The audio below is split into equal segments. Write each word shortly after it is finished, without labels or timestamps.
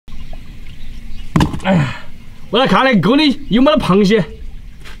哎呀，我来看那沟里有没得螃蟹。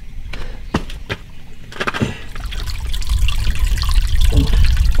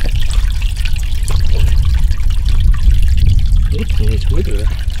没螃蟹，没得。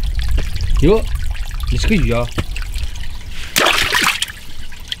哟，你是个鱼啊！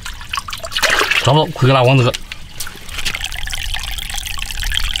差不多，快给拿网子去。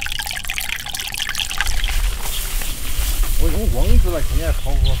我用网子来看起来好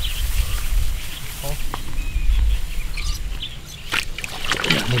不好？好。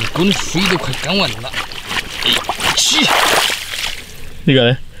哎呀，那个沟里水都快干完了。起。你看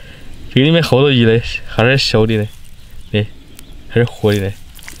呢？这个里面好多鱼嘞，还有点小的嘞，哎，还有点活的嘞。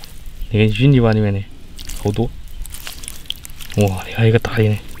那个淤泥巴里面的好多。哇，你还有一个大的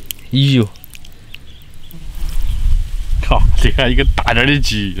呢，鱼哟。靠，你看一个大点的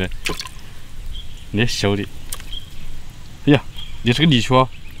鲫鱼呢，那小的。哎呀，你是个泥鳅啊！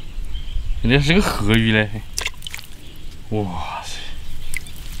那是个河鱼嘞！哇塞！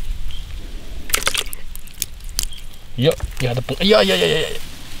哟，你看它蹦！哎呀呀呀呀呀！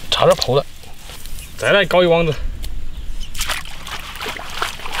差点泡了！再来搞一网子！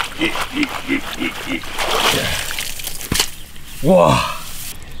哇！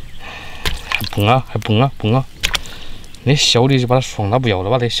还蹦啊，还蹦啊，蹦啊！那小的就把它爽，它不要了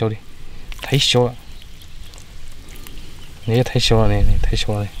吧？那小的太小了。那也太小了，那太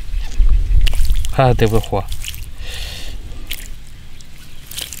小了，还得不得活，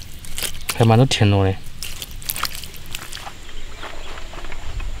还蛮多田螺的。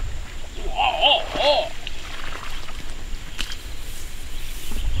哦！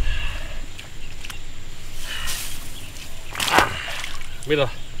没得，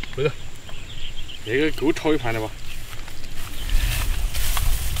没得，那个够炒一盘的吧？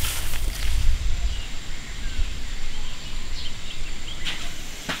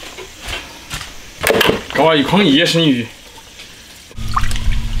搞了一筐野生鱼，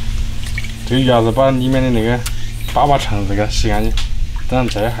这个鱼牙子把里面的那个粑肠子给它洗干净，等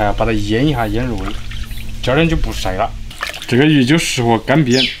下再还要把它腌一下，腌入味，今儿就不晒了。这个鱼就适合干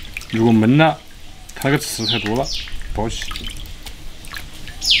煸，如果焖了，它那个刺太多了，不好吃。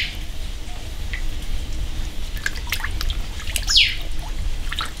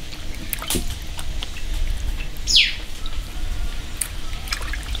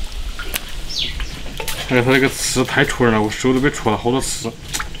哎，它这个刺太戳人了，我手都被戳了好多刺。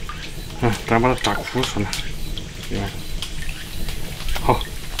咱把它炸枯算了。好，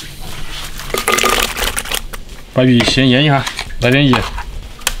把鱼先腌一下，来点盐、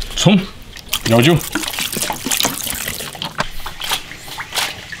葱、料酒。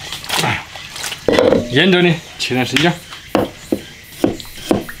腌着的，切点生姜。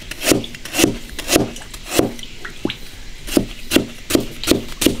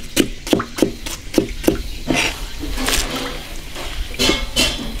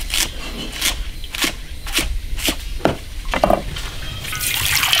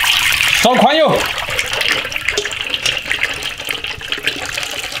烧宽油，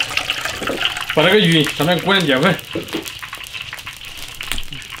把那个鱼上面裹点淀粉，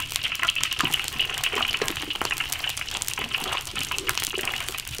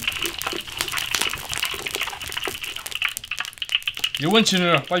油温起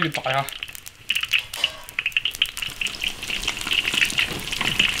热，把鱼炸一下。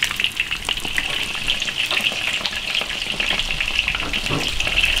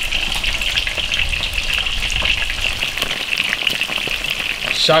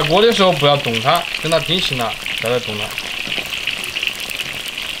下锅的时候不要动它，等它定型了再来动它。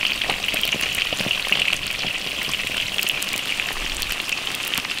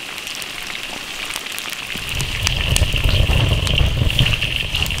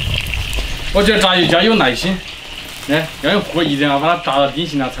我觉得炸鱼要有耐心，要用火，一定要把它炸到定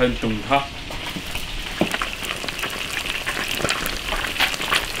型了才能动它。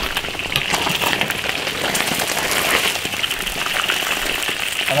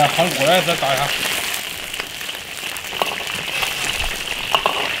把它翻过来再炸一下。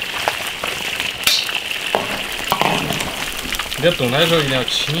你要动它的时候一定要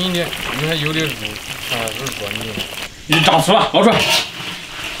轻一点，因为它有点入软的。鱼炸熟了，捞出来。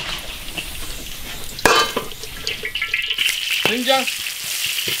生姜、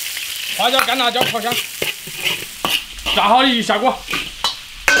花椒、干辣椒爆香。炸好的鱼下锅。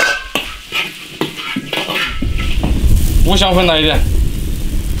五香粉来一点。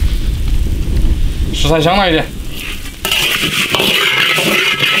食材香来一点，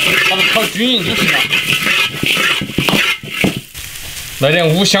把它烤均匀就行了。来点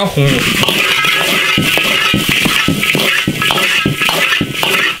五香红油，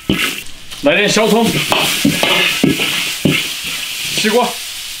来点小葱，起锅。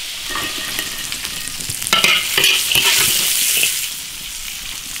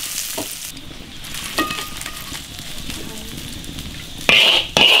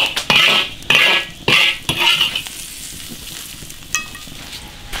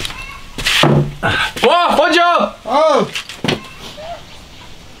哇，放酒！哦。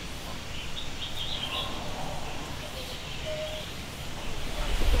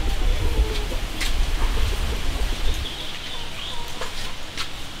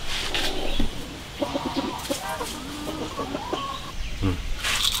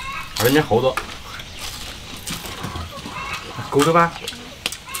二面厚的，够的吧？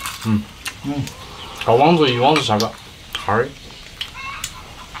到网子一网子下个哈儿。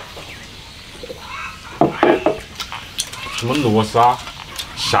什么螺丝啊、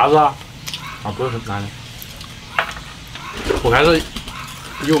虾子啊，不是哪里？我开始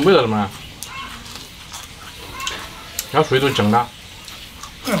油没得了嘛，要水都降了。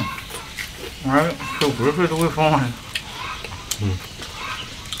收不水都会放完。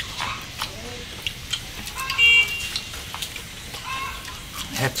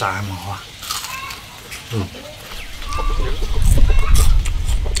还这么好。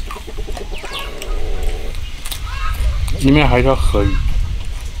里面还有一条河鱼。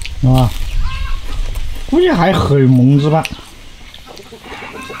啊，估计还河鱼猛子吧。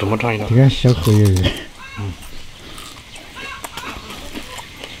这么长一条。这个小河鱼。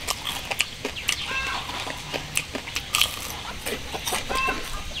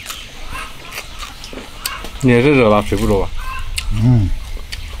你也是热了，睡不着吧？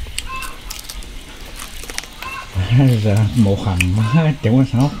热，冒汗嘛，电蚊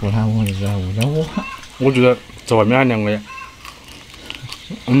上呼它，我热，我。我觉得在外面还凉快点。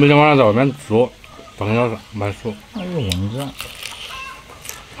我们每天晚上在外面坐半个小时，蛮舒服。哎呦，蚊子！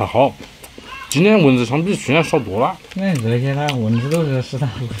还好，今天蚊子相比去年少多了。那热起来，蚊子都热死它。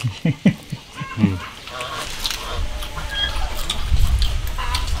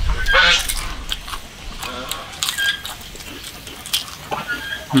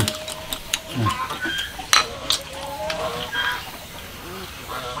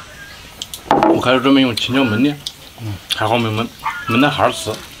我开始准备用青椒焖的，还好没焖，焖了2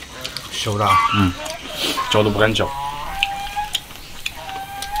次，熟了。嚼都不敢嚼。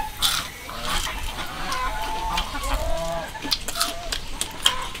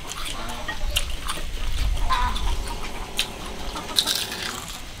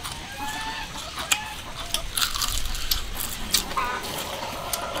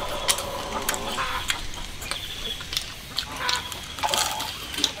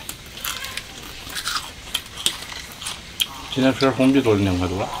今天水风比昨天凉快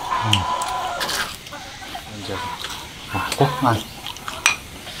多了。过。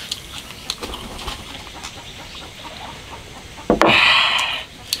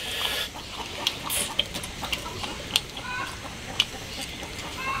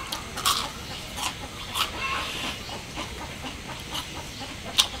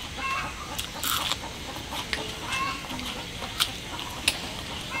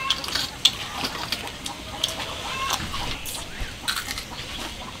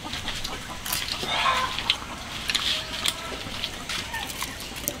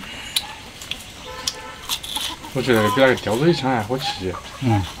我觉得比那个吊水枪还好骑。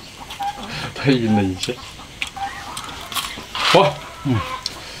它赢了一切。好。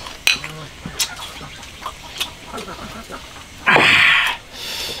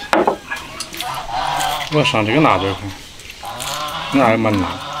我上这个辣椒看，那还蛮辣。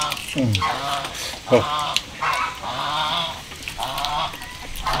好。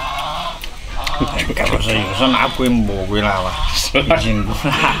该不是又是那鬼魔鬼辣吧？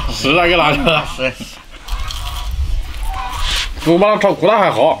是那个辣椒。是。不把它炒苦了还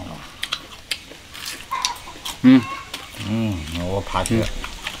好。我怕这个。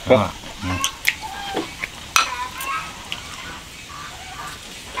好。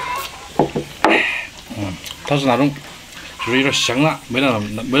它是那种，就是有点香辣，没得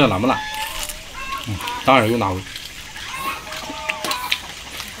那么辣。当然有辣味。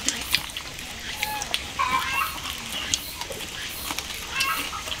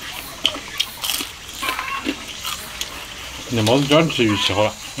那帽子叫人吃鱼吃好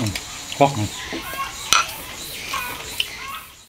了。好。